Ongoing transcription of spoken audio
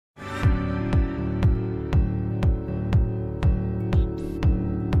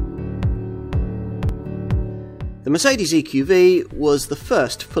The Mercedes EQV was the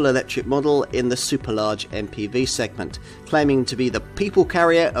first full electric model in the superlarge MPV segment, claiming to be the people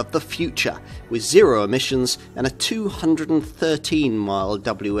carrier of the future, with zero emissions and a 213-mile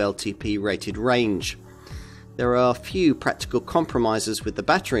WLTP rated range. There are few practical compromises with the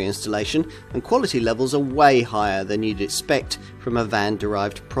battery installation, and quality levels are way higher than you'd expect from a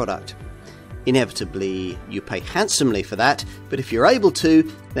van-derived product. Inevitably, you pay handsomely for that, but if you're able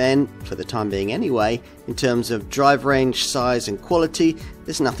to, then, for the time being anyway, in terms of drive range, size and quality,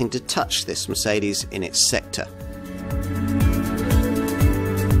 there's nothing to touch this Mercedes in its sector.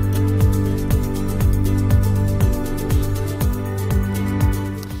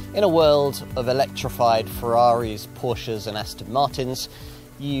 In a world of electrified Ferraris, Porsches and Aston Martins,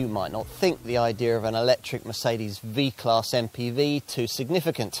 you might not think the idea of an electric Mercedes V-Class MPV too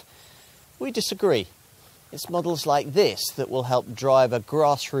significant. We disagree. It's models like this that will help drive a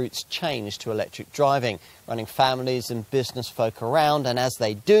grassroots change to electric driving, running families and business folk around, and as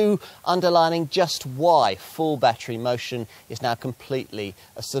they do, underlining just why full battery motion is now completely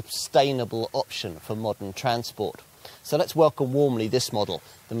a sustainable option for modern transport. So let's welcome warmly this model,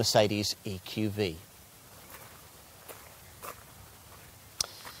 the Mercedes EQV.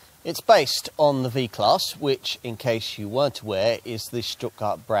 It's based on the V-Class, which, in case you weren't aware, is the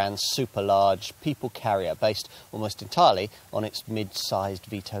Stuttgart brand's super large people carrier, based almost entirely on its mid-sized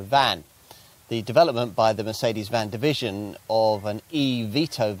Vito van. The development by the Mercedes van division of an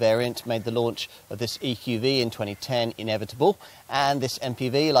e-Vito variant made the launch of this EQV in 2010 inevitable, and this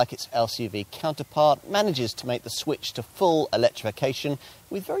MPV, like its LCV counterpart, manages to make the switch to full electrification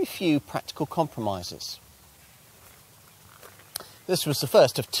with very few practical compromises. This was the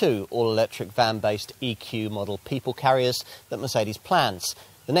first of two all-electric van-based EQ model people carriers that Mercedes plans.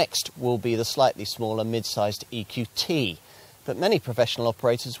 The next will be the slightly smaller mid-sized EQT. But many professional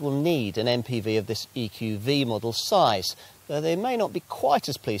operators will need an MPV of this EQV model size, though they may not be quite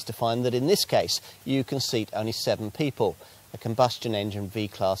as pleased to find that in this case you can seat only 7 people. A combustion engine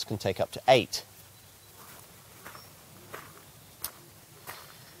V-Class can take up to 8.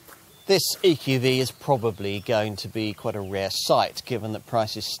 This EQV is probably going to be quite a rare sight, given that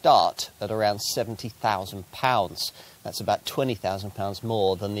prices start at around £70,000. That's about £20,000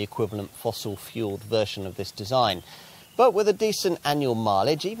 more than the equivalent fossil-fuelled version of this design. But with a decent annual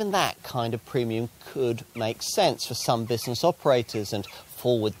mileage, even that kind of premium could make sense for some business operators and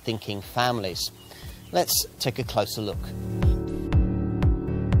forward-thinking families. Let's take a closer look.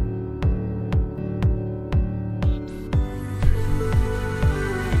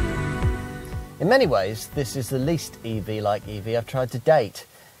 In many ways, this is the least EV-like EV I've tried to date.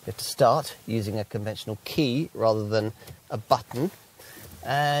 You have to start using a conventional key rather than a button.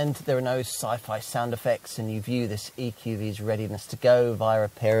 And there are no sci-fi sound effects, and you view this EQV's readiness to go via a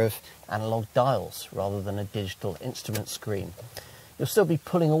pair of analogue dials rather than a digital instrument screen. You'll still be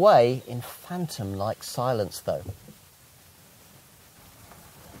pulling away in phantom-like silence though.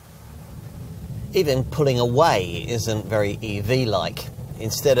 Even pulling away isn't very EV-like.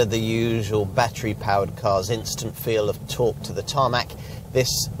 Instead of the usual battery-powered car's instant feel of torque to the tarmac,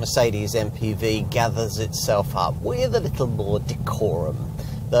 this Mercedes MPV gathers itself up with a little more decorum,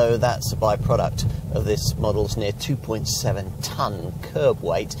 though that's a byproduct of this model's near 2.7-tonne curb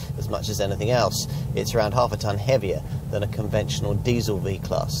weight as much as anything else. It's around half a tonne heavier than a conventional diesel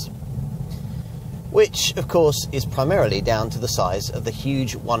V-Class. Which, of course, is primarily down to the size of the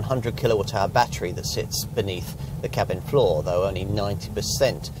huge 100 kilowatt-hour battery that sits beneath the cabin floor, though only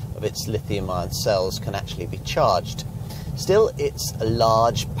 90% of its lithium-ion cells can actually be charged. Still, it's a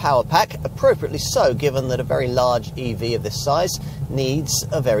large power pack, appropriately so, given that a very large EV of this size needs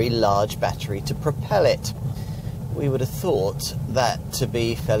a very large battery to propel it. We would have thought that to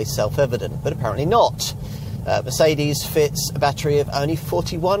be fairly self-evident, but apparently not. Mercedes fits a battery of only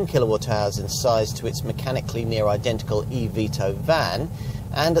 41 kilowatt hours in size to its mechanically near identical e-Vito van,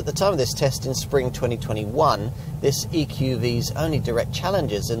 and at the time of this test in spring 2021, this EQV's only direct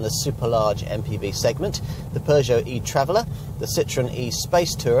challengers in the super large MPV segment, the Peugeot e-Traveller, the Citroën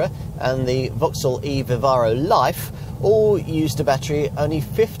e-Space Tourer and the Vauxhall e-Vivaro Life, all used a battery only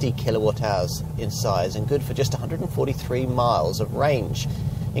 50 kilowatt hours in size and good for just 143 miles of range.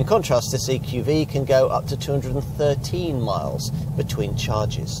 In contrast, this EQV can go up to 213 miles between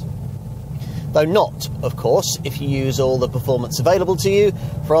charges. Though not, of course, if you use all the performance available to you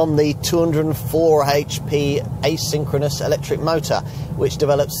from the 204 HP asynchronous electric motor, which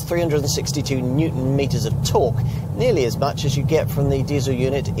develops 362 Newton meters of torque, nearly as much as you get from the diesel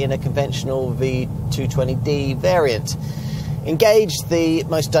unit in a conventional V220D variant. Engage the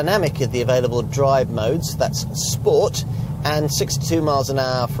most dynamic of the available drive modes, that's Sport, and 62 miles an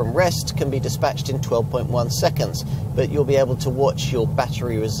hour from rest can be dispatched in 12.1 seconds, but you'll be able to watch your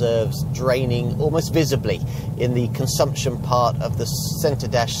battery reserves draining almost visibly in the consumption part of the centre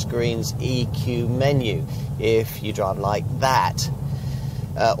dash screen's EQ menu if you drive like that.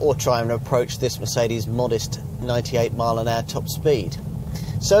 Or try and approach this Mercedes' modest 98 mile an hour top speed.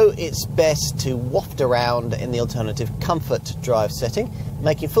 So it's best to waft around in the alternative comfort drive setting,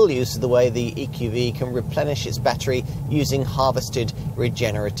 making full use of the way the EQV can replenish its battery using harvested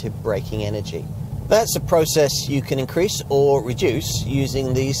regenerative braking energy. That's a process you can increase or reduce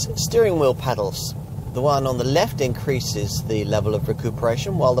using these steering wheel paddles. The one on the left increases the level of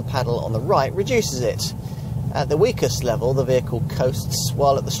recuperation, while the paddle on the right reduces it. At the weakest level, the vehicle coasts,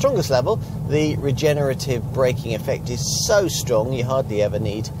 while at the strongest level, the regenerative braking effect is so strong you hardly ever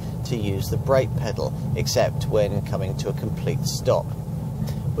need to use the brake pedal, except when coming to a complete stop.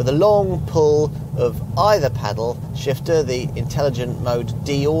 With a long pull of either paddle shifter, the intelligent mode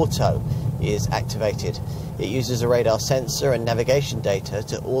D Auto is activated. It uses a radar sensor and navigation data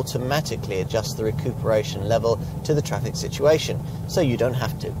to automatically adjust the recuperation level to the traffic situation, so you don't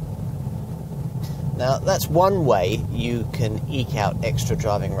have to. Now, that's one way you can eke out extra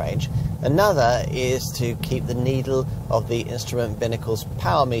driving range. Another is to keep the needle of the instrument binnacle's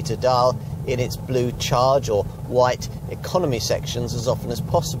power meter dial in its blue charge or white economy sections as often as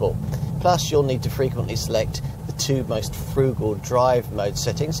possible. Plus, you'll need to frequently select the two most frugal drive mode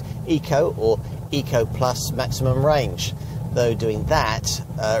settings, Eco or Eco Plus maximum range, though doing that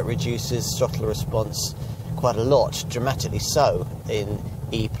reduces throttle response quite a lot, dramatically so, in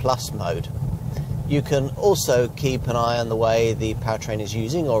E Plus mode. You can also keep an eye on the way the powertrain is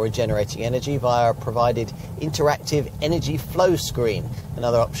using or regenerating energy via a provided interactive energy flow screen,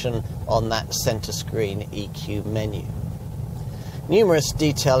 another option on that centre screen EQ menu. Numerous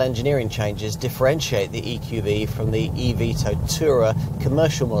detail engineering changes differentiate the EQV from the e-Vito Tourer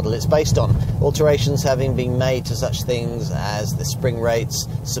commercial model it's based on, alterations having been made to such things as the spring rates,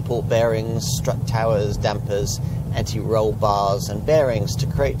 support bearings, strut towers, dampers, anti-roll bars and bearings to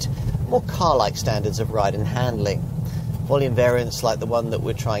create more car-like standards of ride and handling. Volume variants like the one that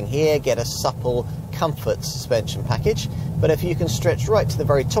we're trying here get a supple comfort suspension package, but if you can stretch right to the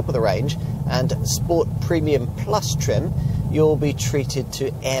very top of the range and Sport Premium Plus trim, you'll be treated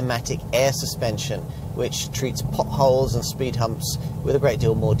to Airmatic air suspension, which treats potholes and speed humps with a great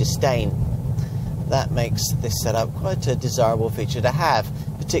deal more disdain. That makes this setup quite a desirable feature to have,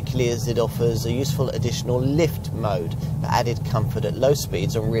 particularly as it offers a useful additional lift mode for added comfort at low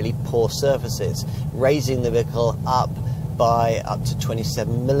speeds on really poor surfaces, raising the vehicle up by up to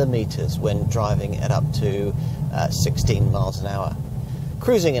 27 millimeters when driving at up to 16 miles an hour.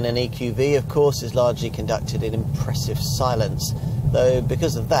 Cruising in an EQV, of course, is largely conducted in impressive silence, though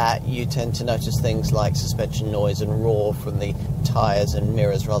because of that you tend to notice things like suspension noise and roar from the tyres and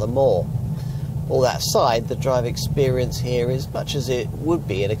mirrors rather more. All that aside, the drive experience here is much as it would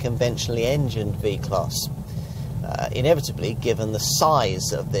be in a conventionally engined V-Class. Inevitably, given the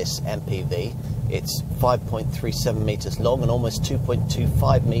size of this MPV, it's 5.37 metres long and almost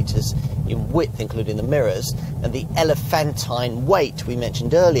 2.25 metres in width, including the mirrors, and the elephantine weight we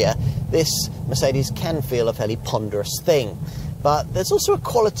mentioned earlier, this Mercedes can feel a fairly ponderous thing. But there's also a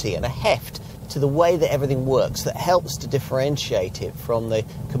quality and a heft to the way that everything works that helps to differentiate it from the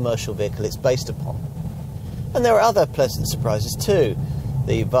commercial vehicle it's based upon. And there are other pleasant surprises too.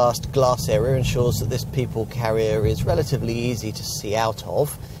 The vast glass area ensures that this people carrier is relatively easy to see out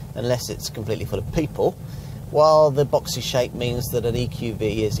of, unless it's completely full of people, while the boxy shape means that an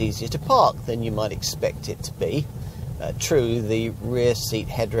EQV is easier to park than you might expect it to be. True, the rear seat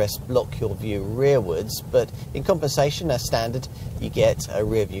headrests block your view rearwards, but in compensation, as standard, you get a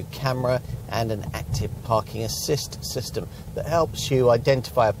rear view camera and an active parking assist system that helps you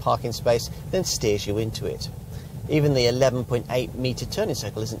identify a parking space, then steers you into it. Even the 11.8 metre turning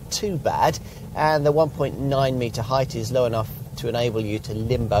circle isn't too bad, and the 1.9 metre height is low enough to enable you to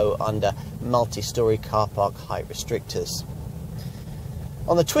limbo under multi-storey car park height restrictors.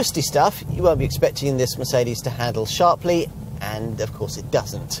 On the twisty stuff, you won't be expecting this Mercedes to handle sharply, and of course it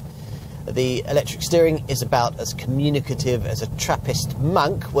doesn't. The electric steering is about as communicative as a Trappist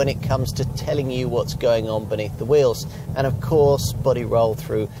monk when it comes to telling you what's going on beneath the wheels, and of course body roll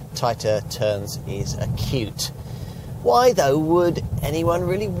through tighter turns is acute. Why though would anyone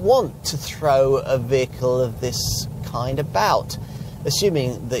really want to throw a vehicle of this kind about?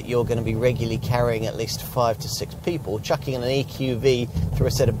 Assuming that you're going to be regularly carrying at least 5 to 6 people, chucking an EQV through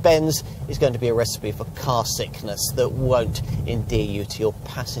a set of bends is going to be a recipe for car sickness that won't endear you to your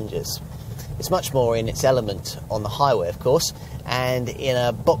passengers. It's much more in its element on the highway, of course, and in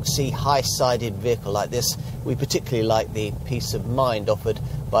a boxy, high-sided vehicle like this, we particularly like the peace of mind offered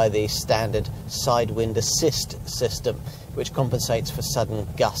by the standard side wind assist system, which compensates for sudden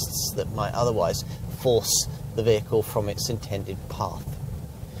gusts that might otherwise force the vehicle from its intended path.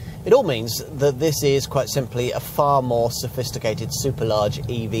 It all means that this is quite simply a far more sophisticated super-large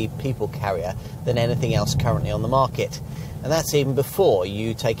EV people carrier than anything else currently on the market. And that's even before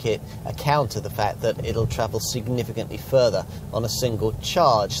you take account of the fact that it'll travel significantly further on a single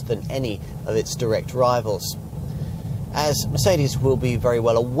charge than any of its direct rivals. As Mercedes will be very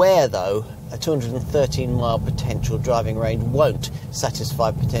well aware, though, a 213-mile potential driving range won't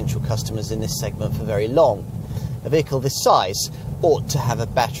satisfy potential customers in this segment for very long. A vehicle this size ought to have a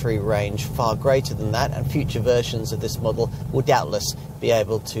battery range far greater than that, and future versions of this model will doubtless be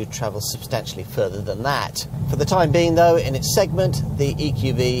able to travel substantially further than that. For the time being, though, in its segment, the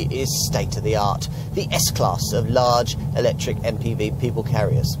EQV is state-of-the-art, the S-Class of large electric MPV people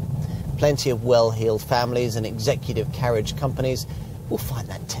carriers. Plenty of well-heeled families and executive carriage companies will find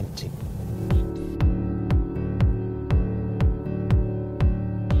that tempting.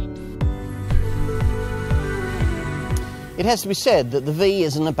 It has to be said that the V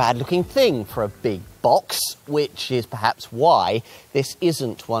isn't a bad-looking thing for a big box, which is perhaps why this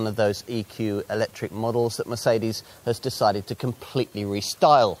isn't one of those EQ electric models that Mercedes has decided to completely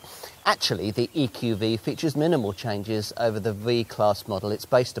restyle. Actually, the EQV features minimal changes over the V-Class model it's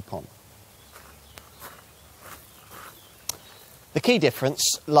based upon. The key difference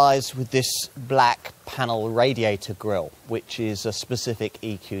lies with this black panel radiator grille, which is a specific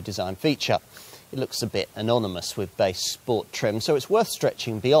EQ design feature. It looks a bit anonymous with base sport trim, so it's worth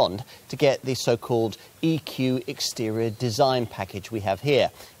stretching beyond to get the so-called EQ exterior design package we have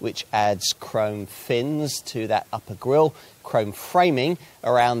here, which adds chrome fins to that upper grille, chrome framing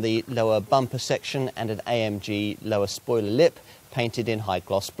around the lower bumper section, and an AMG lower spoiler lip painted in high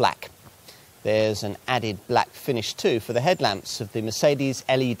gloss black. There's an added black finish too for the headlamps of the Mercedes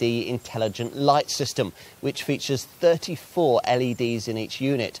LED intelligent light system, which features 34 LEDs in each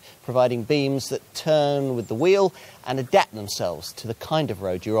unit, providing beams that turn with the wheel and adapt themselves to the kind of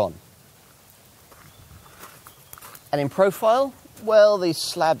road you're on. And in profile, well, these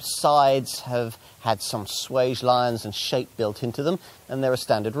slab sides have had some swage lines and shape built into them, and there are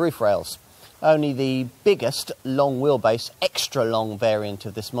standard roof rails. Only the biggest long wheelbase extra long variant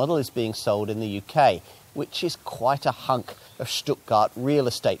of this model is being sold in the UK, which is quite a hunk of Stuttgart real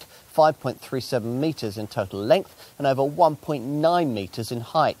estate, 5.37 metres in total length and over 1.9 metres in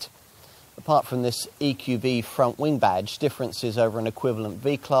height. Apart from this EQV front wing badge, differences over an equivalent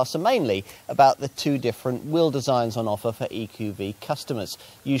V-Class are mainly about the two different wheel designs on offer for EQV customers,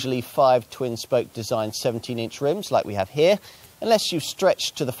 usually 5 twin-spoke design 17-inch rims like we have here, unless you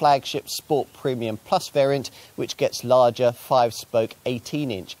stretch to the flagship Sport Premium Plus variant, which gets larger 5-spoke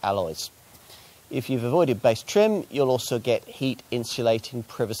 18-inch alloys. If you've avoided base trim, you'll also get heat-insulating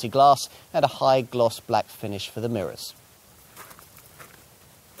privacy glass and a high-gloss black finish for the mirrors.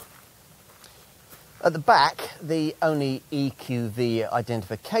 At the back, the only EQV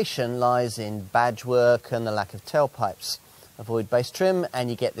identification lies in badge work and the lack of tailpipes. Avoid base trim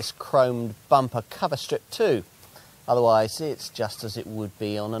and you get this chromed bumper cover strip too. Otherwise, it's just as it would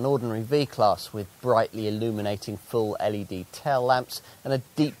be on an ordinary V-Class, with brightly illuminating full LED tail lamps and a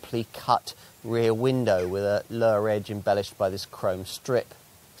deeply cut rear window with a lower edge embellished by this chrome strip.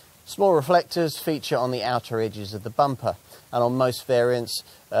 Small reflectors feature on the outer edges of the bumper, and on most variants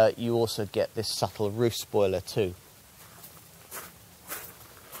you also get this subtle roof spoiler too.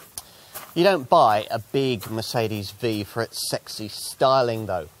 You don't buy a big Mercedes V for its sexy styling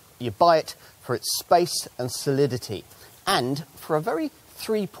though. You buy it for its space and solidity, and for a very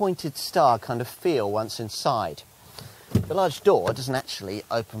three-pointed star kind of feel once inside. The large door doesn't actually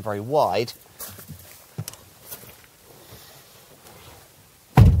open very wide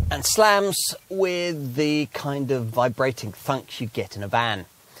and slams with the kind of vibrating thunk you get in a van.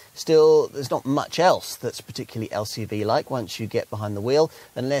 Still, there's not much else that's particularly LCV-like once you get behind the wheel,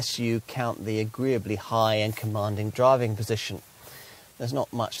 unless you count the agreeably high and commanding driving position. There's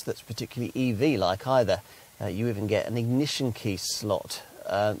not much that's particularly EV-like either. You even get an ignition key slot.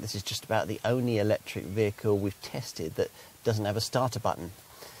 This is just about the only electric vehicle we've tested that doesn't have a starter button.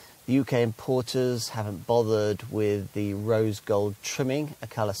 The UK importers haven't bothered with the rose gold trimming, a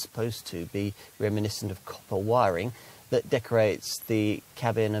colour supposed to be reminiscent of copper wiring, that decorates the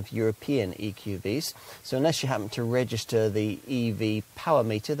cabin of European EQVs. So unless you happen to register the EV power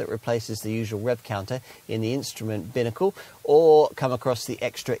meter that replaces the usual rev counter in the instrument binnacle, or come across the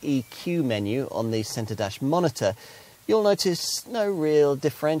extra EQ menu on the centre dash monitor, you'll notice no real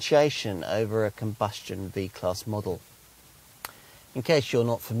differentiation over a combustion V-Class model. In case you're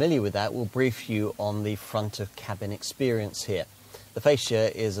not familiar with that, we'll brief you on the front of cabin experience here. The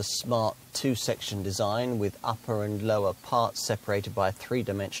fascia is a smart two-section design with upper and lower parts separated by a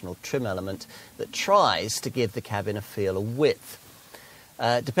three-dimensional trim element that tries to give the cabin a feel of width.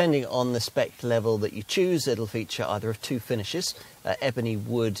 Depending on the spec level that you choose, it'll feature either of two finishes, ebony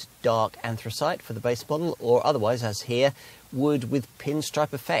wood dark anthracite for the base model, or otherwise, as here, wood with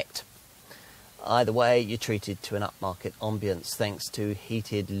pinstripe effect. Either way, you're treated to an upmarket ambience thanks to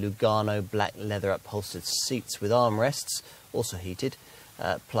heated Lugano black leather upholstered seats with armrests, also heated,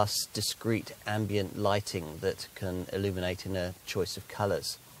 plus discrete ambient lighting that can illuminate in a choice of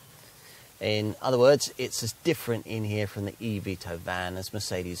colours. In other words, it's as different in here from the e-Vito van as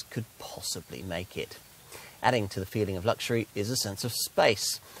Mercedes could possibly make it. Adding to the feeling of luxury is a sense of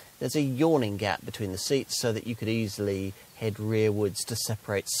space. There's a yawning gap between the seats so that you could easily head rearwards to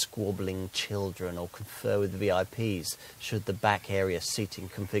separate squabbling children or confer with VIPs, should the back area seating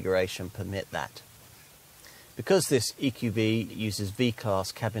configuration permit that. Because this EQV uses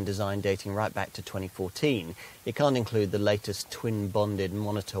V-Class cabin design dating right back to 2014, it can't include the latest twin-bonded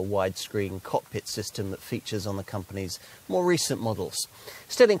monitor widescreen cockpit system that features on the company's more recent models.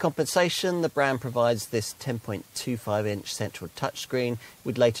 Still in compensation, the brand provides this 10.25-inch central touchscreen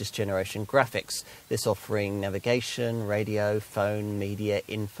with latest generation graphics, this offering navigation, radio, phone, media,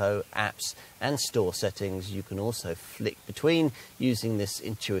 info, apps and store settings you can also flick between using this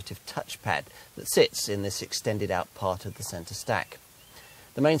intuitive touchpad that sits in this extended out part of the centre stack.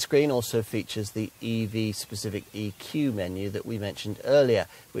 The main screen also features the EV-specific EQ menu that we mentioned earlier,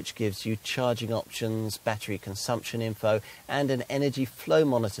 which gives you charging options, battery consumption info and an energy flow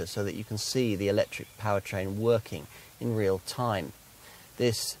monitor so that you can see the electric powertrain working in real time.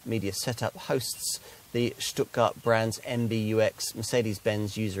 This media setup hosts the Stuttgart brand's MBUX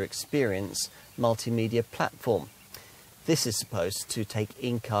Mercedes-Benz User Experience multimedia platform. This is supposed to take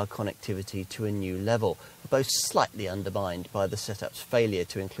in-car connectivity to a new level, both slightly undermined by the setup's failure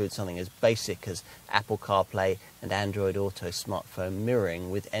to include something as basic as Apple CarPlay and Android Auto smartphone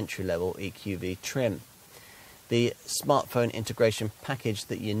mirroring with entry-level EQV trim. The smartphone integration package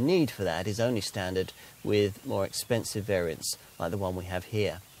that you need for that is only standard with more expensive variants like the one we have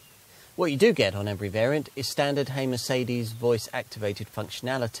here. What you do get on every variant is standard Hey Mercedes voice-activated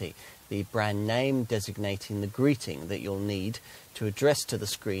functionality, the brand name designating the greeting that you'll need to address to the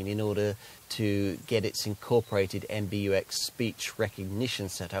screen in order to get its incorporated MBUX speech recognition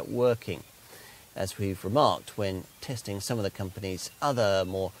setup working. As we've remarked when testing some of the company's other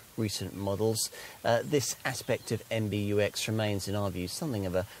more recent models, this aspect of MBUX remains, in our view, something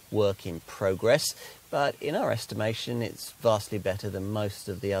of a work in progress, but in our estimation it's vastly better than most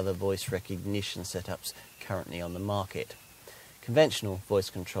of the other voice recognition setups currently on the market. Conventional voice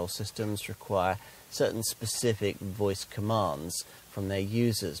control systems require certain specific voice commands from their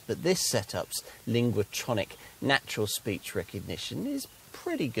users, but this setup's linguatronic natural speech recognition is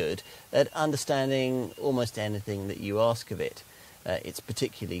pretty good at understanding almost anything that you ask of it. It's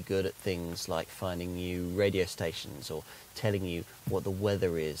particularly good at things like finding new radio stations or telling you what the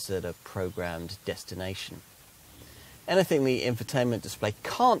weather is at a programmed destination. Anything the infotainment display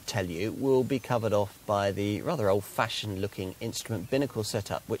can't tell you will be covered off by the rather old-fashioned looking instrument binnacle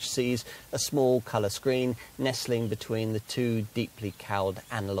setup, which sees a small colour screen nestling between the two deeply cowled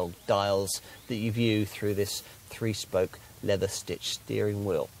analogue dials that you view through this three-spoke leather-stitched steering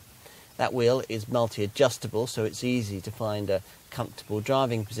wheel. That wheel is multi-adjustable, so it's easy to find a comfortable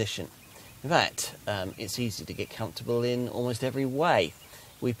driving position. In fact, it's easy to get comfortable in almost every way.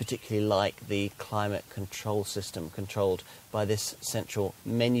 We particularly like the climate control system controlled by this central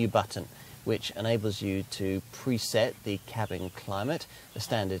menu button, which enables you to preset the cabin climate, a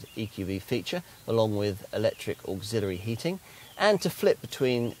standard EQV feature, along with electric auxiliary heating, and to flip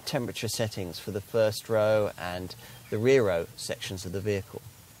between temperature settings for the first row and the rear row sections of the vehicle.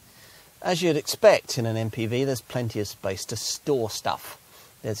 As you'd expect in an MPV, there's plenty of space to store stuff.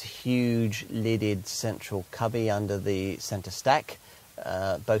 There's a huge lidded central cubby under the centre stack,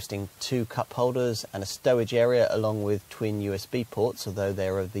 boasting 2 cup holders and a stowage area along with twin USB ports, although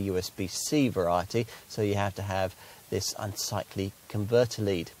they're of the USB-C variety, so you have to have this unsightly converter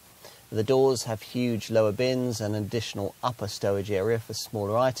lead. The doors have huge lower bins and an additional upper stowage area for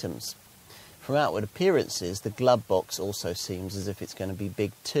smaller items. From outward appearances, the glove box also seems as if it's going to be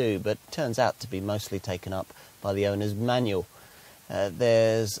big too, but turns out to be mostly taken up by the owner's manual.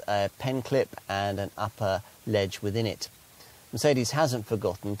 There's a pen clip and an upper ledge within it. Mercedes hasn't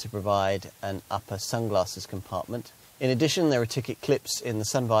forgotten to provide an upper sunglasses compartment. In addition, there are ticket clips in the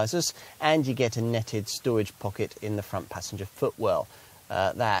sun visors, and you get a netted storage pocket in the front passenger footwell.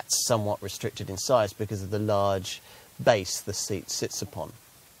 That's somewhat restricted in size because of the large base the seat sits upon.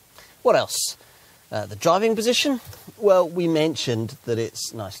 What else? The driving position? Well, we mentioned that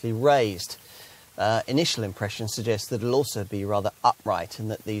it's nicely raised. Initial impressions suggest that it'll also be rather upright and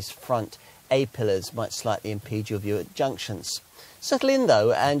that these front A-pillars might slightly impede your view at junctions. Settle in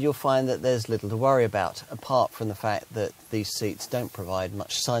though and you'll find that there's little to worry about, apart from the fact that these seats don't provide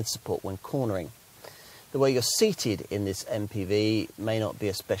much side support when cornering. The way you're seated in this MPV may not be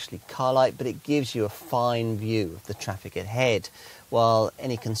especially car-like, but it gives you a fine view of the traffic ahead, while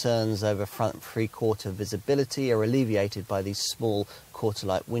any concerns over front three-quarter visibility are alleviated by these small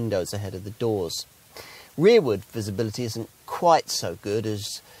quarter-light windows ahead of the doors. Rearward visibility isn't quite so good.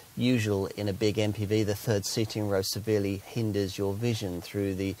 As usual in a big MPV, the third seating row severely hinders your vision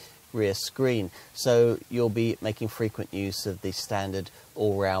through the rear screen, so you'll be making frequent use of the standard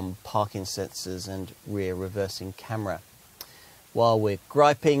all-round parking sensors and rear reversing camera. While we're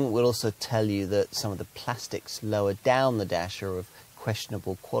griping, we'll also tell you that some of the plastics lower down the dash are of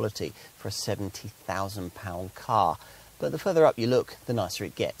questionable quality for a £70,000 car, but the further up you look, the nicer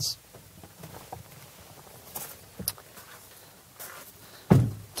it gets.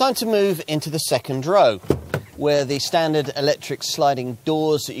 Time to move into the second row, where the standard electric sliding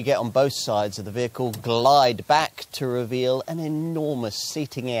doors that you get on both sides of the vehicle glide back to reveal an enormous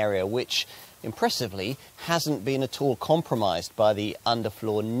seating area, which impressively hasn't been at all compromised by the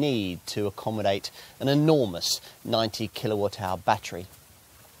underfloor need to accommodate an enormous 90 kilowatt-hour battery.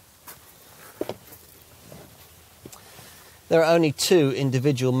 There are only two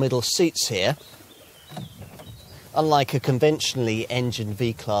individual middle seats here. Unlike a conventionally engined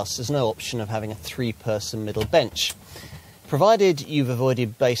V-Class, there's no option of having a three-person middle bench. Provided you've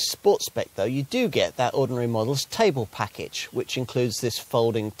avoided base sport spec though, you do get that ordinary model's table package, which includes this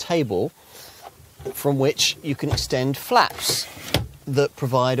folding table from which you can extend flaps that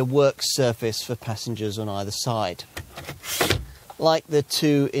provide a work surface for passengers on either side. Like the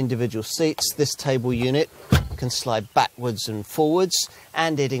two individual seats, this table unit can slide backwards and forwards,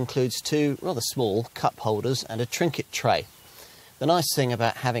 and it includes two rather small cup holders and a trinket tray. The nice thing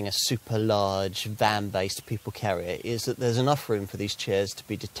about having a super large van-based people carrier is that there's enough room for these chairs to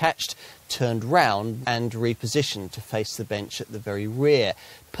be detached, turned round and repositioned to face the bench at the very rear.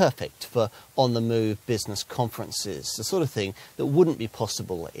 Perfect for on-the-move business conferences, the sort of thing that wouldn't be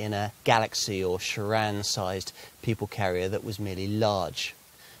possible in a Galaxy or Chiron-sized people carrier that was merely large.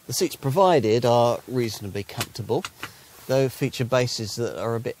 The seats provided are reasonably comfortable, though feature bases that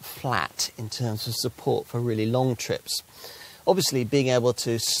are a bit flat in terms of support for really long trips. Obviously, being able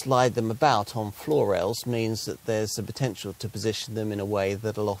to slide them about on floor rails means that there's the potential to position them in a way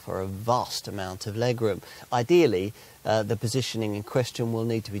that'll offer a vast amount of legroom. Ideally, the positioning in question will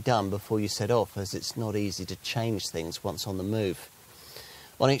need to be done before you set off, as it's not easy to change things once on the move.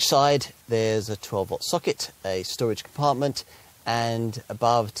 On each side, there's a 12-volt socket, a storage compartment, and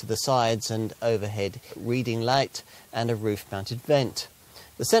above to the sides and overhead reading light and a roof-mounted vent.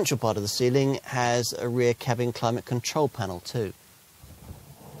 The central part of the ceiling has a rear cabin climate control panel too.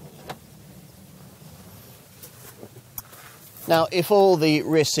 Now, if all the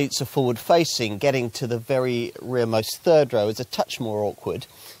rear seats are forward-facing, getting to the very rearmost third row is a touch more awkward.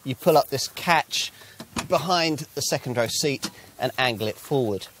 You pull up this catch behind the second row seat and angle it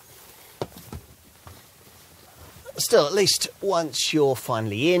forward. Still, at least once you're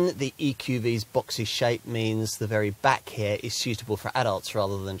finally in, the EQV's boxy shape means the very back here is suitable for adults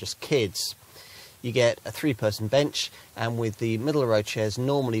rather than just kids. You get a three-person bench, and with the middle row chairs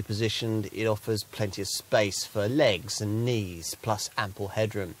normally positioned, it offers plenty of space for legs and knees, plus ample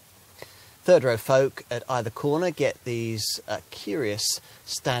headroom. Third row folk at either corner get these curious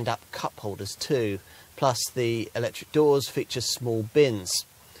stand-up cup holders too, plus the electric doors feature small bins.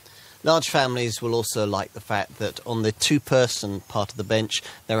 Large families will also like the fact that on the two-person part of the bench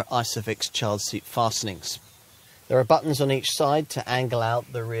there are Isofix child seat fastenings. There are buttons on each side to angle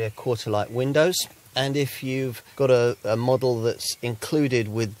out the rear quarter-light windows, and if you've got a model that's included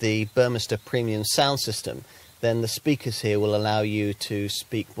with the Burmester premium sound system, then the speakers here will allow you to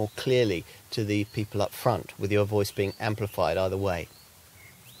speak more clearly to the people up front, with your voice being amplified either way.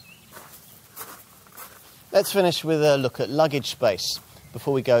 Let's finish with a look at luggage space.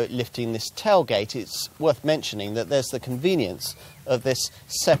 Before we go lifting this tailgate, it's worth mentioning that there's the convenience of this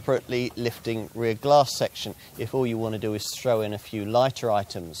separately lifting rear glass section if all you want to do is throw in a few lighter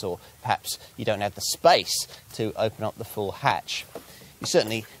items, or perhaps you don't have the space to open up the full hatch. You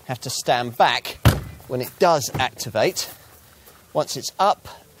certainly have to stand back when it does activate. Once it's up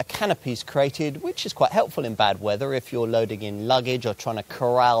a canopy is created, which is quite helpful in bad weather if you're loading in luggage or trying to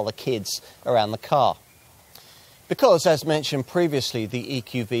corral the kids around the car. Because, as mentioned previously, the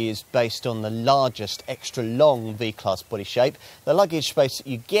EQV is based on the largest extra long V-Class body shape, the luggage space that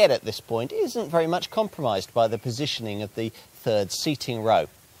you get at this point isn't very much compromised by the positioning of the third seating row.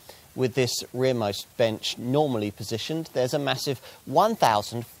 With this rearmost bench normally positioned, there's a massive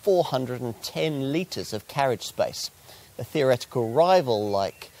 1,410 litres of carriage space. A theoretical rival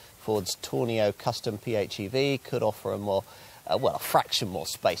like Ford's Tornado Custom PHEV could offer a fraction more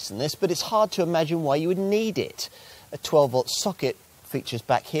space than this, but it's hard to imagine why you would need it. A 12-volt socket features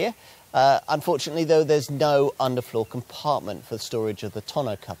back here. Unfortunately, though, there's no underfloor compartment for the storage of the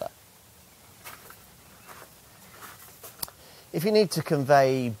tonneau cover. If you need to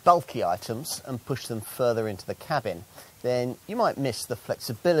convey bulky items and push them further into the cabin, then you might miss the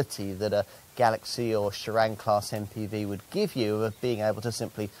flexibility that a Galaxy or Charan class MPV would give you of being able to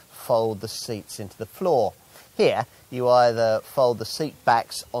simply fold the seats into the floor. Here, you either fold the seat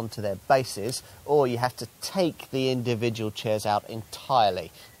backs onto their bases, or you have to take the individual chairs out entirely,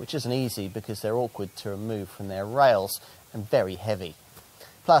 which isn't easy because they're awkward to remove from their rails and very heavy.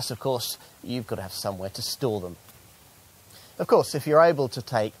 Plus, of course, you've got to have somewhere to store them. Of course, if you're able to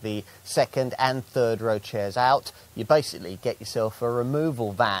take the second and third row chairs out, you basically get yourself a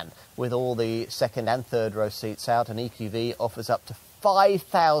removal van with all the second and third row seats out, and EQV offers up to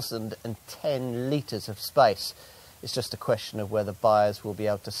 5,010 litres of space. It's just a question of whether buyers will be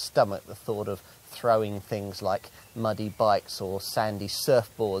able to stomach the thought of throwing things like muddy bikes or sandy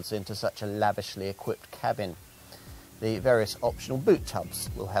surfboards into such a lavishly equipped cabin. The various optional boot tubs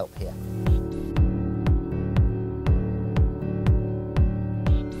will help here.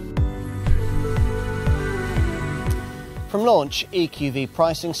 From launch, EQV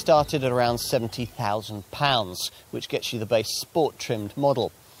pricing started at around £70,000, which gets you the base sport-trimmed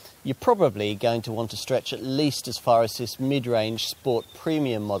model. You're probably going to want to stretch at least as far as this mid-range sport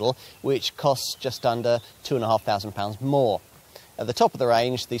premium model, which costs just under £2,500 more. At the top of the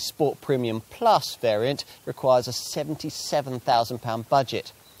range, the Sport Premium Plus variant requires a £77,000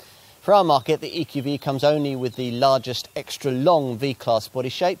 budget. For our market, the EQV comes only with the largest extra long V-Class body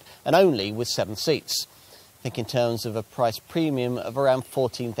shape and only with 7 seats. Think in terms of a price premium of around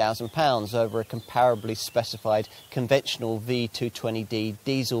 £14,000 over a comparably specified conventional V220D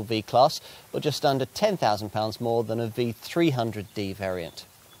diesel V-Class, or just under £10,000 more than a V300D variant.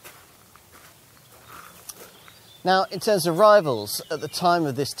 Now, in terms of rivals, at the time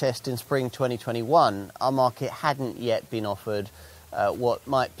of this test in spring 2021, our market hadn't yet been offered what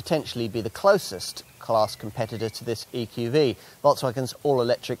might potentially be the closest class competitor to this EQV, Volkswagen's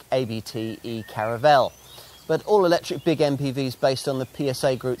all-electric ABT e-Caravelle. But all-electric big MPVs based on the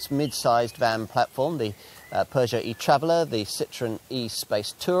PSA Group's mid-sized van platform, the Peugeot e-Traveller, the Citroën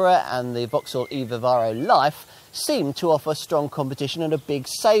e-Space Tourer and the Vauxhall e-Vivaro Life seem to offer strong competition and a big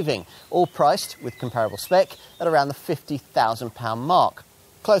saving, all priced, with comparable spec, at around the £50,000 mark.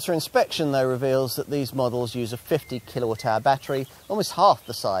 Closer inspection, though, reveals that these models use a 50 kilowatt-hour battery, almost half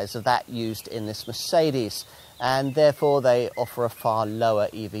the size of that used in this Mercedes, and therefore they offer a far lower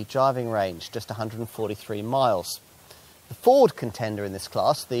EV driving range, just 143 miles. The Ford contender in this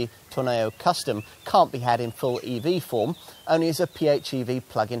class, the Tornado Custom, can't be had in full EV form, only as a PHEV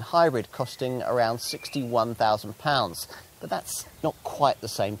plug-in hybrid costing around £61,000, but that's not quite the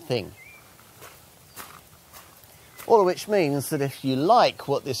same thing. All of which means that if you like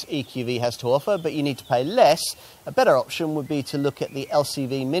what this EQV has to offer, but you need to pay less, a better option would be to look at the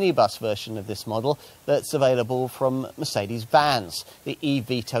LCV minibus version of this model that's available from Mercedes vans, the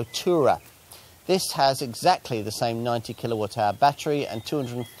e-Vito Tourer. This has exactly the same 90 kilowatt-hour battery and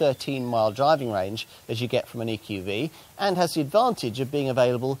 213-mile driving range as you get from an EQV, and has the advantage of being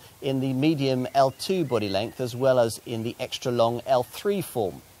available in the medium L2 body length as well as in the extra long L3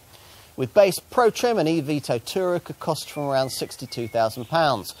 form. With base Pro trim, an e-Vito Tourer could cost from around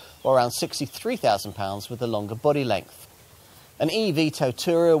 £62,000 or around £63,000 with a longer body length. An e-Vito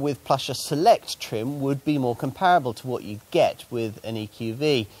Tourer with Plusher Select trim would be more comparable to what you get with an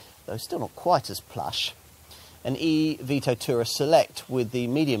EQV, though still not quite as plush. An e-Vito Tourer Select with the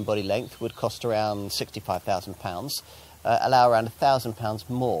medium body length would cost around £65,000, allow around £1,000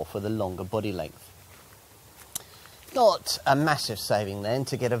 more for the longer body length. Not a massive saving then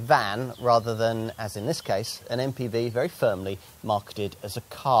to get a van rather than, as in this case, an MPV very firmly marketed as a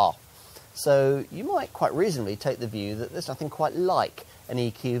car. So you might quite reasonably take the view that there's nothing quite like an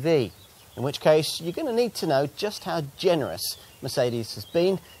EQV, in which case you're going to need to know just how generous Mercedes has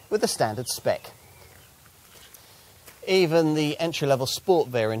been with the standard spec. Even the entry-level sport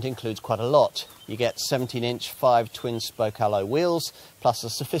variant includes quite a lot. You get 17-inch 5 twin-spoke alloy wheels, plus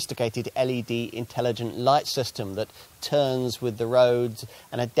a sophisticated LED intelligent light system that turns with the roads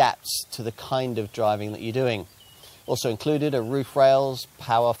and adapts to the kind of driving that you're doing. Also included are roof rails,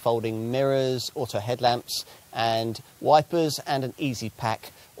 power folding mirrors, auto headlamps and wipers, and an easy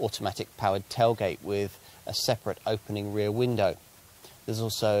pack automatic powered tailgate with a separate opening rear window. There's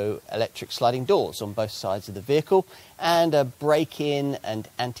also electric sliding doors on both sides of the vehicle and a break-in and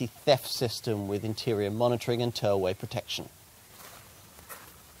anti-theft system with interior monitoring and tow-away protection.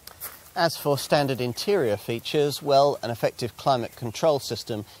 As for standard interior features, well, an effective climate control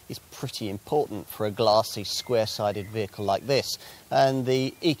system is pretty important for a glassy, square-sided vehicle like this, and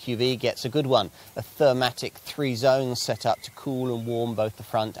the EQV gets a good one, a thermatic 3-zone setup to cool and warm both the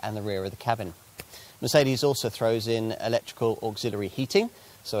front and the rear of the cabin. Mercedes also throws in electrical auxiliary heating,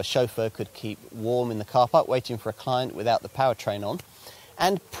 so a chauffeur could keep warm in the car park waiting for a client without the powertrain on,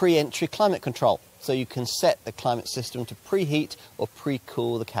 and pre-entry climate control, so you can set the climate system to preheat or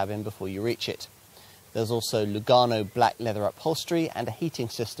pre-cool the cabin before you reach it. There's also Lugano black leather upholstery and a heating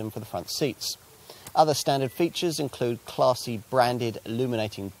system for the front seats. Other standard features include classy branded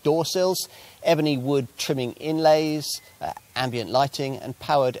illuminating door sills, ebony wood trimming inlays, ambient lighting and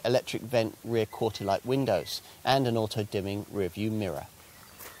powered electric vent rear quarter light windows, and an auto-dimming rear view mirror.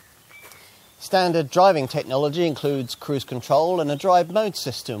 Standard driving technology includes cruise control and a drive mode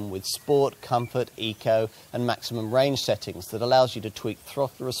system with sport, comfort, eco and maximum range settings that allows you to tweak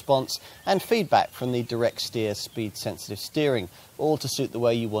throttle response and feedback from the direct steer speed sensitive steering, all to suit the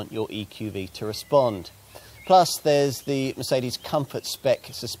way you want your EQV to respond. Plus there's the Mercedes Comfort Spec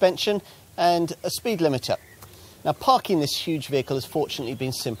suspension and a speed limiter. Now, parking this huge vehicle has fortunately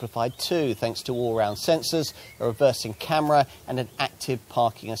been simplified too, thanks to all-round sensors, a reversing camera and an active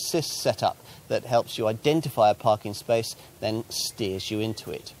parking assist setup that helps you identify a parking space, then steers you into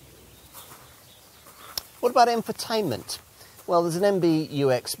it. What about infotainment? Well, there's an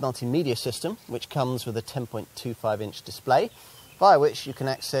MBUX multimedia system, which comes with a 10.25-inch display, via which you can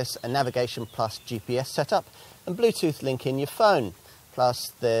access a navigation plus GPS setup and Bluetooth link in your phone.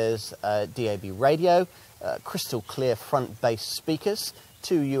 Plus, there's a DAB radio, crystal clear front bass speakers,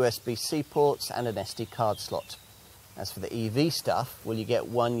 2 USB-C ports and an SD card slot. As for the EV stuff, well, you get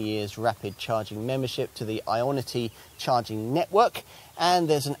 1 year's rapid charging membership to the Ionity charging network, and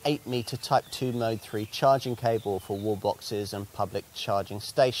there's an 8-metre Type 2 Mode 3 charging cable for wall boxes and public charging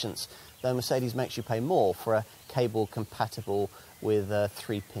stations, though Mercedes makes you pay more for a cable compatible with a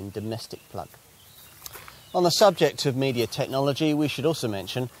 3-pin domestic plug. On the subject of media technology, we should also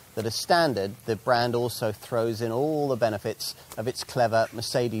mention that as standard, the brand also throws in all the benefits of its clever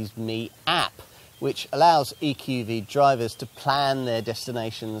Mercedes Me app, which allows EQV drivers to plan their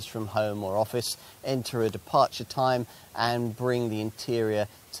destinations from home or office, enter a departure time and bring the interior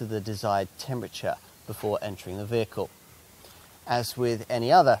to the desired temperature before entering the vehicle. As with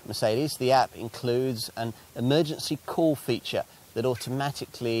any other Mercedes, the app includes an emergency call feature that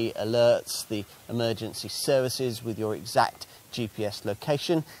automatically alerts the emergency services with your exact GPS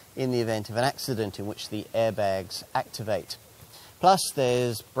location in the event of an accident in which the airbags activate. Plus,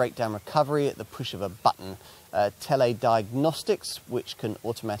 there's breakdown recovery at the push of a button, telediagnostics, which can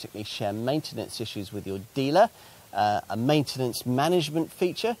automatically share maintenance issues with your dealer, a maintenance management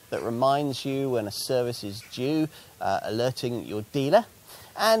feature that reminds you when a service is due, alerting your dealer,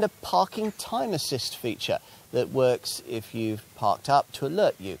 and a parking time assist feature that works if you've parked up to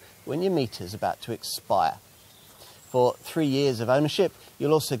alert you when your meter's about to expire. For 3 years of ownership,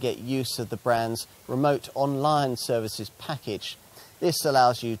 you'll also get use of the brand's remote online services package. This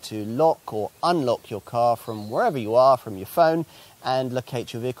allows you to lock or unlock your car from wherever you are from your phone and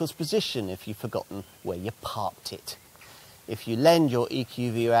locate your vehicle's position if you've forgotten where you parked it. If you lend your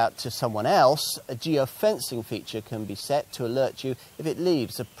EQV out to someone else, a geofencing feature can be set to alert you if it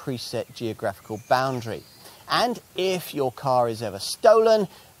leaves a preset geographical boundary. And if your car is ever stolen,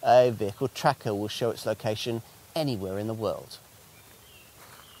 a vehicle tracker will show its location anywhere in the world.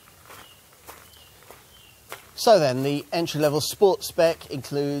 So then, the entry-level sport spec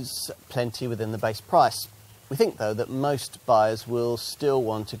includes plenty within the base price. We think, though, that most buyers will still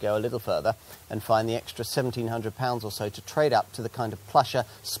want to go a little further and find the extra £1,700 or so to trade up to the kind of plusher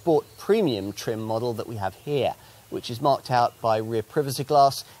sport premium trim model that we have here, which is marked out by rear privacy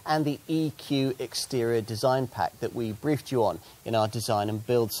glass and the EQ exterior design pack that we briefed you on in our design and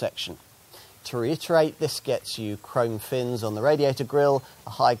build section. To reiterate, this gets you chrome fins on the radiator grille, a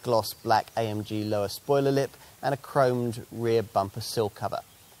high gloss black AMG lower spoiler lip and a chromed rear bumper sill cover.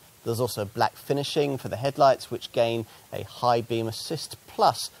 There's also black finishing for the headlights, which gain a high beam assist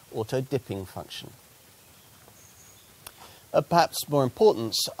plus auto dipping function. Perhaps more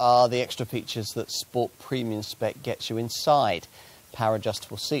importance are the extra features that Sport Premium spec gets you inside. Power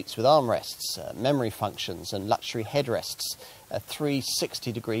adjustable seats with armrests, memory functions and luxury headrests, a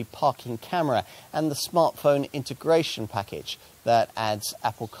 360-degree parking camera and the smartphone integration package that adds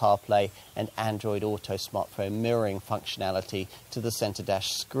Apple CarPlay and Android Auto smartphone mirroring functionality to the centre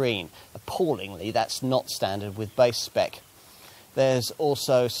dash screen. Appallingly, that's not standard with base spec. There's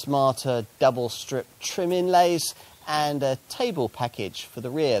also smarter double-strip trim inlays and a table package for the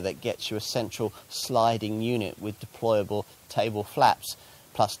rear that gets you a central sliding unit with deployable table flaps,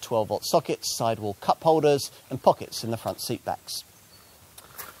 plus 12-volt sockets, sidewall cup holders and pockets in the front seat backs.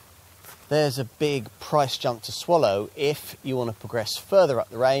 There's a big price jump to swallow if you want to progress further up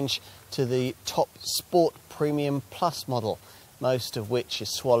the range to the top Sport Premium Plus model, most of which is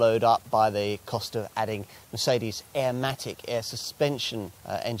swallowed up by the cost of adding Mercedes Airmatic air suspension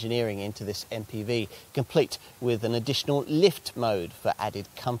engineering into this MPV, complete with an additional lift mode for added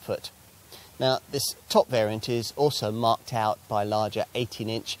comfort. Now, this top variant is also marked out by larger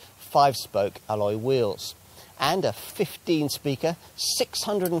 18-inch 5-spoke alloy wheels and a 15-speaker,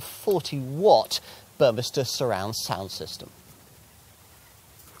 640-watt Burmester surround sound system.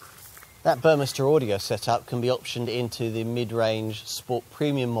 That Burmester audio setup can be optioned into the mid-range Sport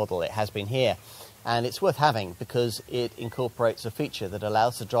Premium model. It has been here, and it's worth having because it incorporates a feature that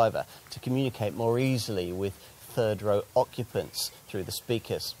allows the driver to communicate more easily with third-row occupants through the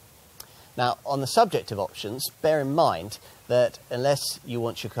speakers. Now, on the subject of options, bear in mind that unless you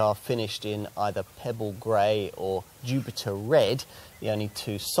want your car finished in either Pebble Grey or Jupiter Red, the only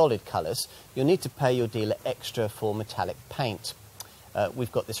two solid colours, you'll need to pay your dealer extra for metallic paint.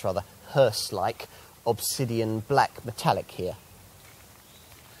 We've got this rather hearse-like obsidian black metallic here.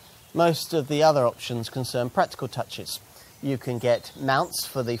 Most of the other options concern practical touches. You can get mounts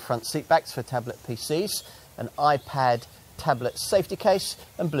for the front seat backs for tablet PCs, an iPad tablet safety case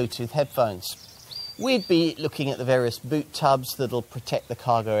and Bluetooth headphones. We'd be looking at the various boot tubs that'll protect the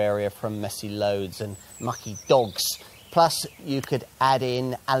cargo area from messy loads and mucky dogs. Plus, you could add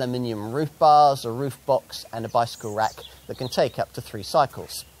in aluminium roof bars, a roof box and a bicycle rack that can take up to 3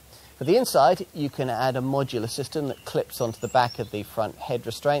 cycles. For the inside, you can add a modular system that clips onto the back of the front head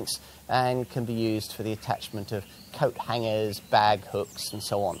restraints and can be used for the attachment of coat hangers, bag hooks and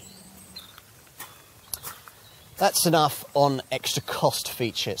so on. That's enough on extra cost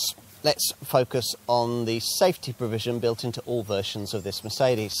features. Let's focus on the safety provision built into all versions of this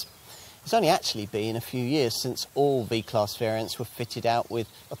Mercedes. It's only actually been a few years since all V-Class variants were fitted out with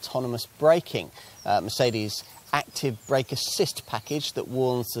autonomous braking. Mercedes active brake assist package that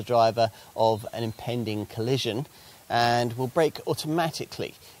warns the driver of an impending collision and will brake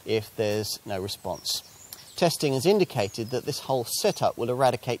automatically if there's no response. Testing has indicated that this whole setup will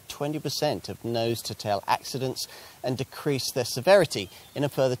eradicate 20% of nose-to-tail accidents and decrease their severity in a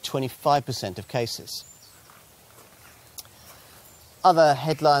further 25% of cases. Other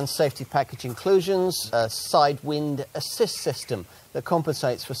headline safety package inclusions, a side wind assist system that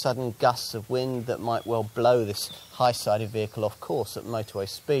compensates for sudden gusts of wind that might well blow this high-sided vehicle off course at motorway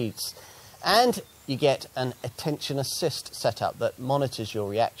speeds. And you get an attention assist setup that monitors your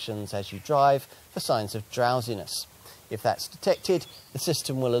reactions as you drive for signs of drowsiness. If that's detected, the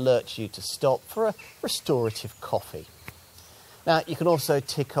system will alert you to stop for a restorative coffee. Now, you can also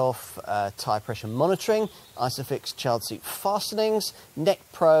tick off tyre pressure monitoring, Isofix child seat fastenings, Neck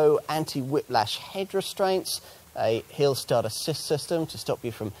Pro anti-whiplash head restraints, a hill start assist system to stop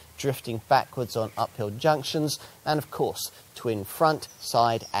you from drifting backwards on uphill junctions, and of course, twin front,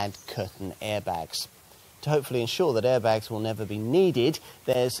 side and curtain airbags. To hopefully ensure that airbags will never be needed,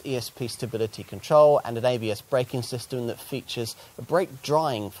 there's ESP stability control and an ABS braking system that features a brake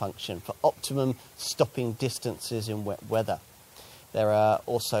drying function for optimum stopping distances in wet weather. There are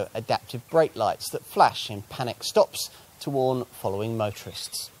also adaptive brake lights that flash in panic stops to warn following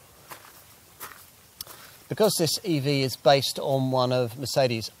motorists. Because this EV is based on one of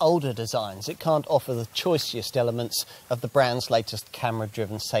Mercedes' older designs, it can't offer the choicest elements of the brand's latest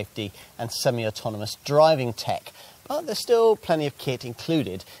camera-driven safety and semi-autonomous driving tech, but there's still plenty of kit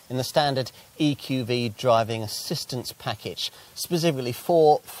included in the standard EQV driving assistance package, specifically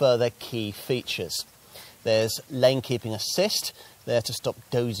 4 further key features. There's lane keeping assist, there to stop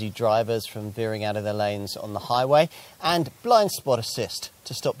dozy drivers from veering out of their lanes on the highway, and blind spot assist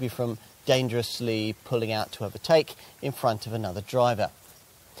to stop you from dangerously pulling out to overtake in front of another driver.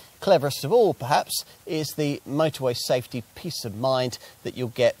 Cleverest of all, perhaps, is the motorway safety peace of mind that you'll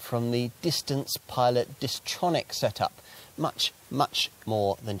get from the Distance Pilot Distronic setup. Much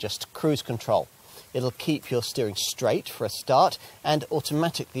more than just cruise control. It'll keep your steering straight for a start and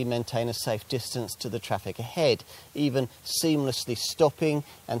automatically maintain a safe distance to the traffic ahead, even seamlessly stopping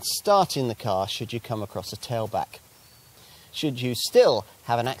and starting the car should you come across a tailback. Should you still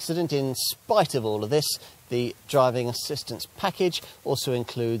have an accident in spite of all of this, the driving assistance package also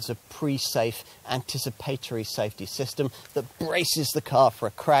includes a pre-safe anticipatory safety system that braces the car for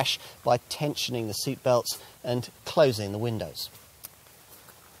a crash by tensioning the seatbelts and closing the windows.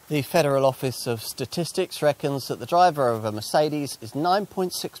 The Federal Office of Statistics reckons that the driver of a Mercedes is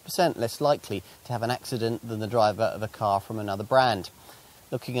 9.6% less likely to have an accident than the driver of a car from another brand.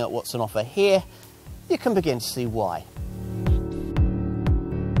 Looking at what's on offer here, you can begin to see why.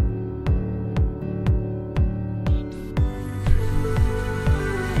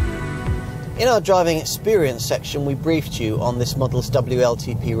 In our driving experience section, we briefed you on this model's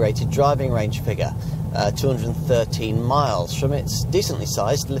WLTP rated driving range figure, 213 miles, from its decently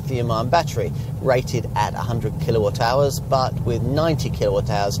sized lithium-ion battery, rated at 100 kilowatt hours, but with 90 kilowatt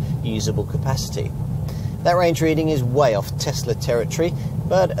hours usable capacity. That range reading is way off Tesla territory,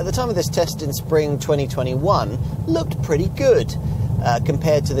 but at the time of this test in spring 2021, looked pretty good.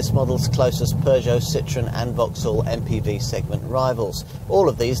 Compared to this model's closest Peugeot, Citroën and Vauxhall MPV segment rivals, all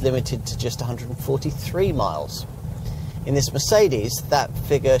of these limited to just 143 miles. In this Mercedes, that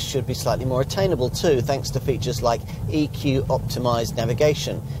figure should be slightly more attainable too, thanks to features like EQ optimized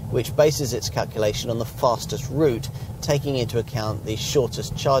navigation, which bases its calculation on the fastest route, taking into account the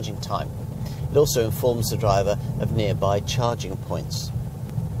shortest charging time. It also informs the driver of nearby charging points.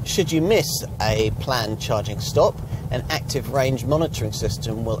 Should you miss a planned charging stop, an active range monitoring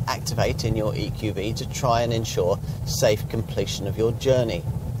system will activate in your EQV to try and ensure safe completion of your journey.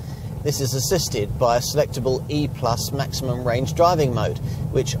 This is assisted by a selectable E+ maximum range driving mode,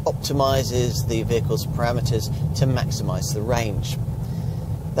 which optimizes the vehicle's parameters to maximize the range.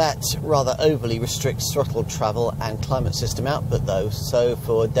 That rather overly restricts throttle travel and climate system output though, so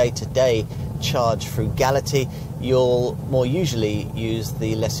for day-to-day charge frugality, you'll more usually use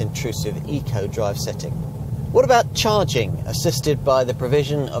the less intrusive Eco drive setting. What about charging, assisted by the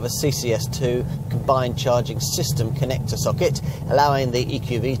provision of a CCS2 combined charging system connector socket, allowing the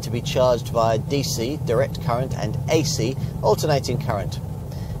EQV to be charged via DC, direct current, and AC, alternating current.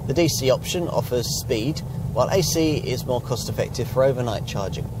 The DC option offers speed, while AC is more cost-effective for overnight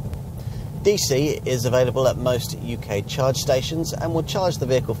charging. DC is available at most UK charge stations and will charge the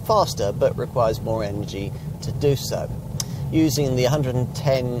vehicle faster, but requires more energy to do so. Using the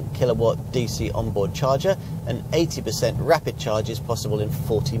 110 kilowatt DC onboard charger, an 80% rapid charge is possible in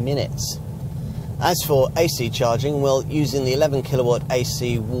 40 minutes. As for AC charging, well, using the 11 kilowatt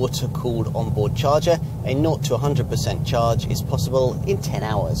AC water-cooled onboard charger, a 0 to 100% charge is possible in 10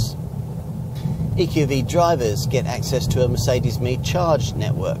 hours. EQV drivers get access to a Mercedes Me Charge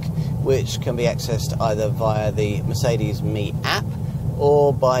network, which can be accessed either via the Mercedes Me app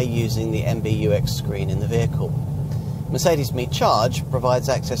or by using the MBUX screen in the vehicle. Mercedes Me Charge provides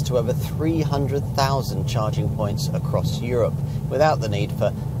access to over 300,000 charging points across Europe without the need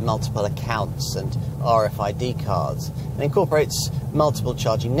for multiple accounts and RFID cards, and incorporates multiple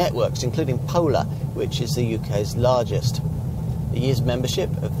charging networks, including Polar, which is the UK's largest. A year's membership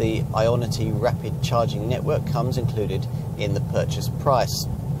of the Ionity Rapid Charging Network comes included in the purchase price.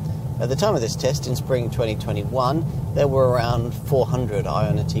 At the time of this test in spring 2021, there were around 400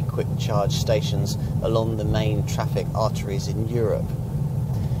 Ionity quick charge stations along the main traffic arteries in Europe.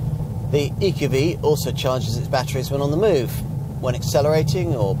 The EQV also charges its batteries when on the move. When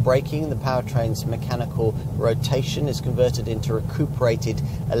accelerating or braking, the powertrain's mechanical rotation is converted into recuperated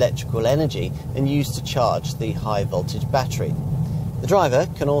electrical energy and used to charge the high voltage battery. The driver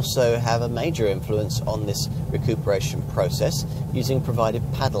can also have a major influence on this recuperation process using provided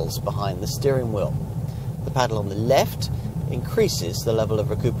paddles behind the steering wheel. The paddle on the left increases the level of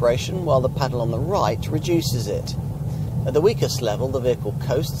recuperation, while the paddle on the right reduces it. At the weakest level, the vehicle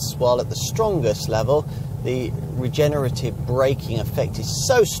coasts, while at the strongest level, the regenerative braking effect is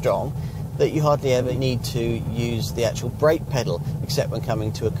so strong that you hardly ever need to use the actual brake pedal, except when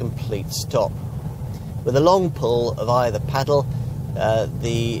coming to a complete stop. With a long pull of either paddle,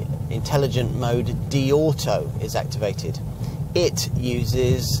 the intelligent mode D-Auto is activated. It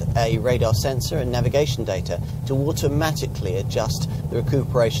uses a radar sensor and navigation data to automatically adjust the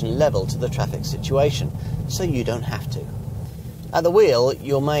recuperation level to the traffic situation, so you don't have to. At the wheel,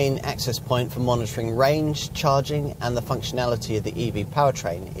 your main access point for monitoring range, charging and the functionality of the EV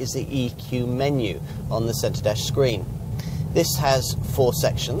powertrain is the EQ menu on the centre dash screen. This has 4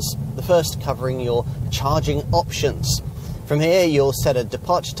 sections, the first covering your charging options. From here, you'll set a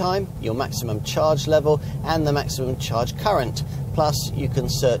departure time, your maximum charge level, and the maximum charge current, Plus, you can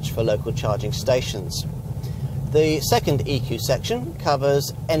search for local charging stations. The second EQ section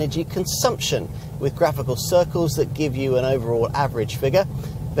covers energy consumption with graphical circles that give you an overall average figure,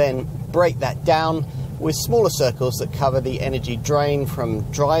 then break that down with smaller circles that cover the energy drain from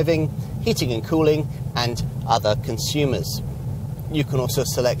driving, heating and cooling, and other consumers. You can also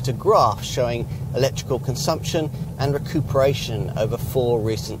select a graph showing electrical consumption and recuperation over 4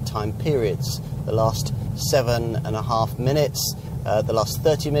 recent time periods: the last 7.5 minutes, the last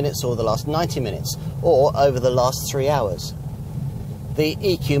 30 minutes, or the last 90 minutes, or over the last 3 hours. The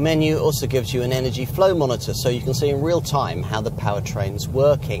EQ menu also gives you an energy flow monitor, so you can see in real time how the powertrain's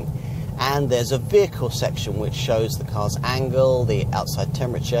working. And there's a vehicle section which shows the car's angle, the outside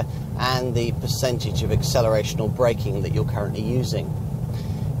temperature, and the percentage of acceleration or braking that you're currently using.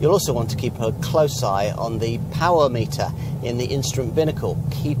 You'll also want to keep a close eye on the power meter in the instrument binnacle,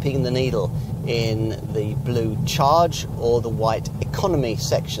 keeping the needle in the blue charge or the white economy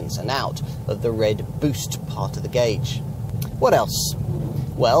sections and out of the red boost part of the gauge. What else?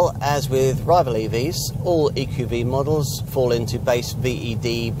 Well, as with rival EVs, all EQV models fall into base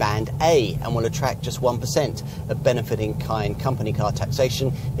VED Band A and will attract just 1% of benefit-in-kind company car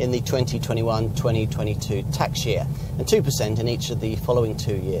taxation in the 2021-2022 tax year, and 2% in each of the following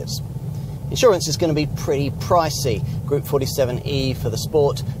 2 years. Insurance is going to be pretty pricey. Group 47E for the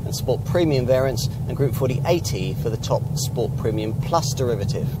Sport and Sport Premium variants, and Group 48E for the top Sport Premium Plus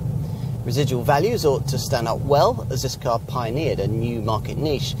derivative. Residual values ought to stand up well, as this car pioneered a new market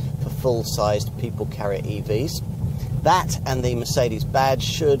niche for full-sized people carrier EVs. That and the Mercedes badge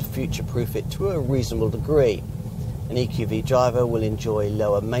should future-proof it to a reasonable degree. An EQV driver will enjoy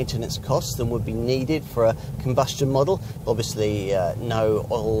lower maintenance costs than would be needed for a combustion model. Obviously, no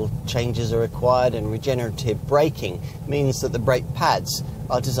oil changes are required, and regenerative braking means that the brake pads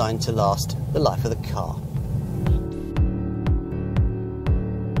are designed to last the life of the car.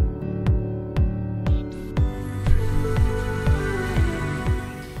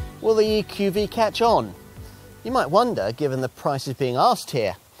 Will the EQV catch on? You might wonder, given the prices being asked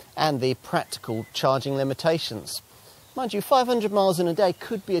here and the practical charging limitations. Mind you, 500 miles in a day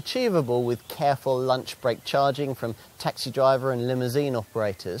could be achievable with careful lunch break charging from taxi driver and limousine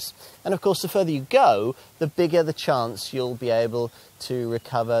operators. And of course, the further you go, the bigger the chance you'll be able to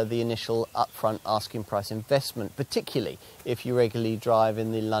recover the initial upfront asking price investment, particularly if you regularly drive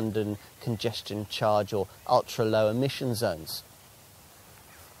in the London congestion charge or ultra low emission zones.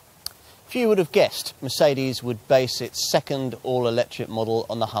 Few would have guessed Mercedes would base its second all-electric model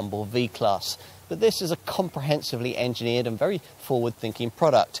on the humble V-Class, but this is a comprehensively engineered and very forward-thinking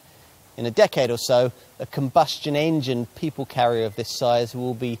product. In a decade or so, a combustion-engined people carrier of this size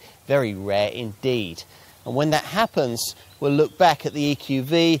will be very rare indeed. And when that happens, we'll look back at the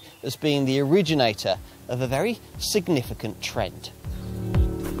EQV as being the originator of a very significant trend.